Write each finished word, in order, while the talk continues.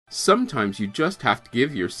Sometimes you just have to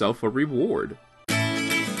give yourself a reward.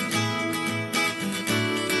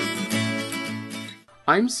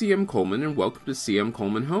 I'm CM Coleman and welcome to CM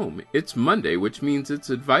Coleman Home. It's Monday, which means it's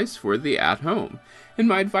advice for the at-home. And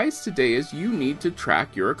my advice today is you need to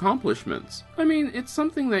track your accomplishments. I mean, it's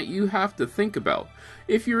something that you have to think about.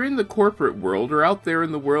 If you're in the corporate world or out there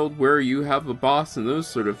in the world where you have a boss and those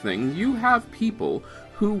sort of things, you have people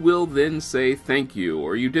who will then say thank you,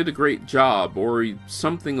 or you did a great job, or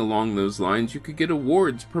something along those lines. You could get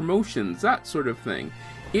awards, promotions, that sort of thing.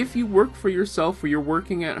 If you work for yourself or you're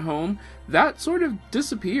working at home, that sort of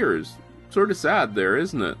disappears. Sort of sad there,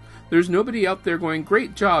 isn't it? There's nobody out there going,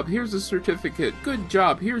 great job, here's a certificate, good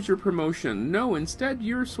job, here's your promotion. No, instead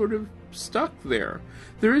you're sort of stuck there.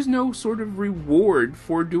 There is no sort of reward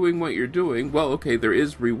for doing what you're doing. Well, okay, there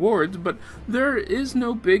is rewards, but there is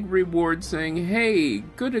no big reward saying, hey,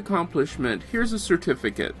 good accomplishment, here's a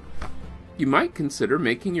certificate. You might consider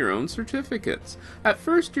making your own certificates. At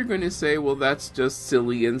first you're going to say, well, that's just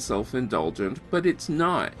silly and self-indulgent, but it's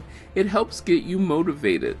not. It helps get you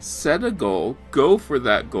motivated. Set a goal, go for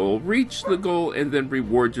that goal, reach the goal, and then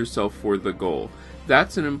reward yourself for the goal.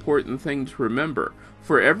 That's an important thing to remember.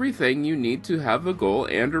 For everything, you need to have a goal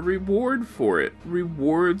and a reward for it.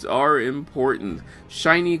 Rewards are important.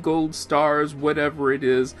 Shiny gold stars, whatever it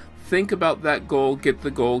is. Think about that goal, get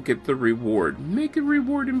the reward. Make a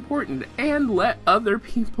reward important and let other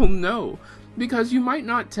people know. Because you might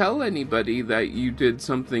not tell anybody that you did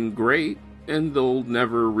something great and they'll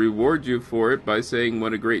never reward you for it by saying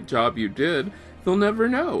what a great job you did. They'll never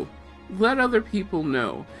know. Let other people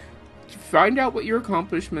know. Find out what your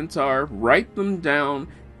accomplishments are, write them down,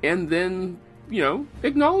 and then,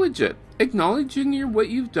 acknowledge it. Acknowledging what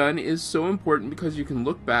you've done is so important because you can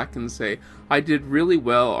look back and say, I did really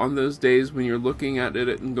well on those days when you're looking at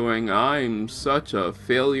it and going, I'm such a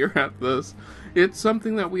failure at this. It's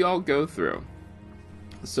something that we all go through.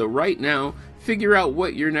 So right now, figure out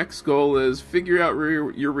what your next goal is, figure out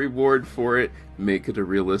your reward for it, make it a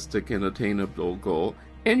realistic and attainable goal,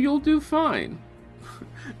 and you'll do fine.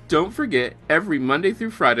 Don't forget, every Monday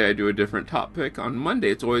through Friday I do a different topic. On Monday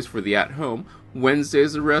it's always for the at-home.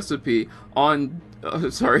 Wednesday's a recipe.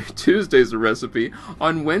 Tuesday's a recipe.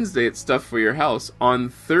 On Wednesday it's stuff for your house. On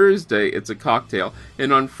Thursday it's a cocktail.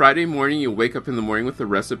 And on Friday morning you wake up in the morning with a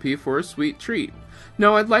recipe for a sweet treat.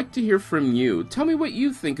 Now I'd like to hear from you. Tell me what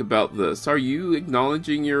you think about this. Are you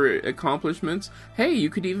acknowledging your accomplishments? Hey, you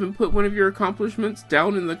could even put one of your accomplishments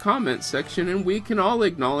down in the comments section and we can all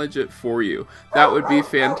acknowledge it for you. That would be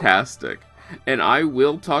fantastic. And I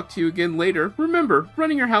will talk to you again later. Remember,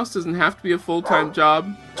 running your house doesn't have to be a full-time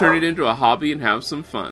job. Turn it into a hobby and have some fun.